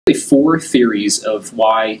four theories of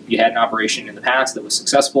why you had an operation in the past that was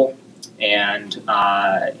successful, and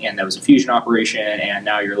that was a fusion operation, and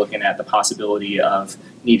now you're looking at the possibility of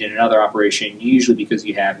needing another operation, usually because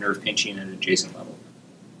you have nerve pinching at an adjacent level.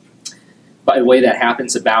 By the way, that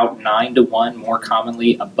happens about 9 to 1 more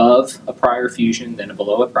commonly above a prior fusion than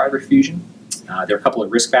below a prior fusion. There are a couple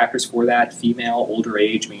of risk factors for that: female, older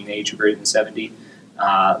age, meaning age greater than 70,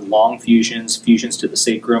 long fusions, fusions to the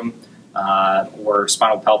sacrum, or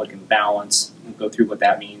spinal pelvic imbalance. We'll go through what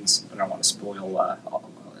that means. I don't want to spoil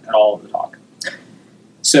all of the talk.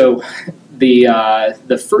 So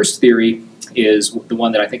the first theory is the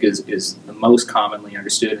one that I think is the most commonly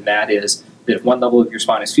understood, and that is that if one level of your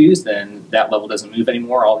spine is fused, then that level doesn't move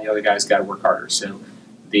anymore. All the other guys got to work harder. So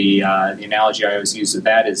the analogy I always use of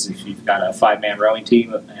that is if you've got a 5-man rowing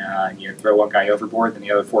team and you throw one guy overboard, then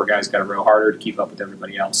the other 4 guys got to row harder to keep up with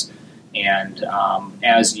everybody else. And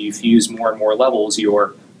as you fuse more and more levels,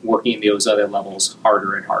 you're working those other levels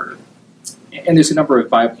harder and harder. And there's a number of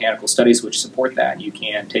biomechanical studies which support that. You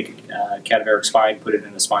can take a cadaveric spine, put it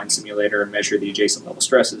in a spine simulator, and measure the adjacent level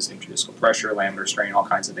stresses, intradiscal pressure, laminar strain, all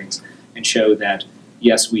kinds of things, and show that,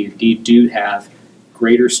 yes, we indeed do have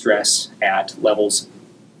greater stress at levels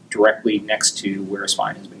directly next to where a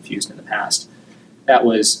spine has been fused in the past. That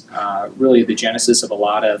was really the genesis of a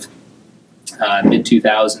lot of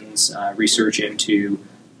mid-2000s research into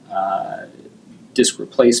disc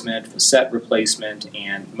replacement, facet replacement,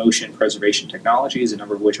 and motion preservation technologies, a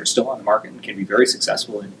number of which are still on the market and can be very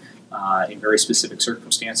successful in very specific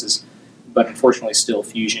circumstances. But unfortunately, still,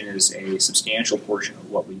 fusion is a substantial portion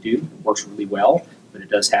of what we do. It works really well, but it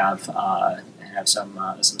does have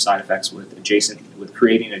some side effects with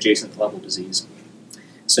creating adjacent level disease.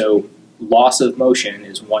 So loss of motion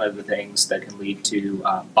is one of the things that can lead to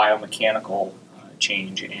biomechanical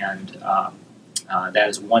change, and that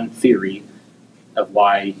is one theory of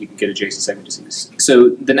why you can get adjacent segment disease. So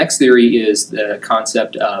the next theory is the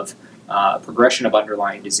concept of progression of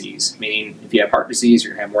underlying disease, meaning if you have heart disease,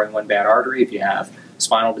 you're going to have more than one bad artery. If you have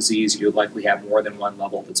spinal disease, you'll likely have more than one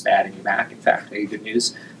level that's bad in your back. In fact, good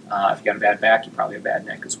news, if you've got a bad back, you probably have a bad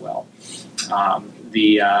neck as well.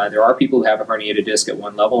 There are people who have a herniated disc at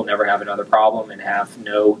one level, never have another problem, and have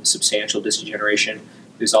no substantial disc degeneration.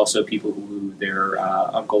 There's also people who their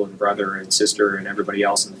uncle and brother and sister and everybody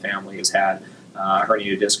else in the family has had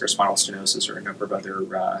herniated disc or spinal stenosis or a number of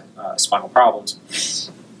other spinal problems.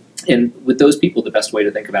 And with those people, the best way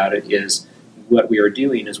to think about it is what we are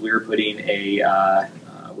doing is we're putting a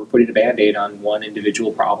Band-Aid on one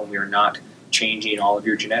individual problem. We are not changing all of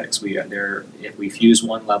your genetics. If we fuse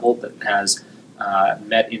one level that has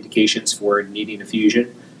met indications for needing a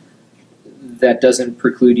fusion, that doesn't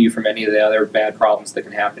preclude you from any of the other bad problems that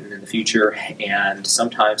can happen in the future, and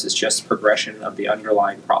sometimes it's just progression of the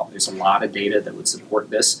underlying problem. There's a lot of data that would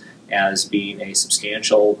support this as being a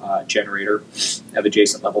substantial generator of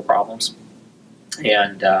adjacent level problems.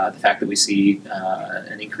 And the fact that we see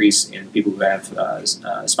an increase in people who have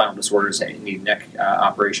spinal disorders and need neck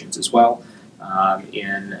operations as well.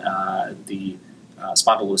 In the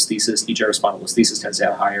spondylolisthesis, degenerative spondylolisthesis tends to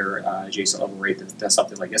have a higher adjacent level rate than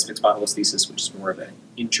something like ischemic spondylolisthesis, which is more of an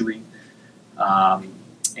injury.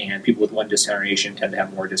 And people with one disc herniation tend to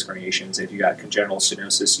have more disc herniations. If you've got congenital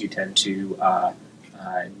stenosis, you tend to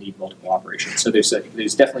need multiple operations. So there's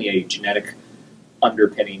definitely a genetic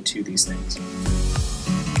underpinning to these things.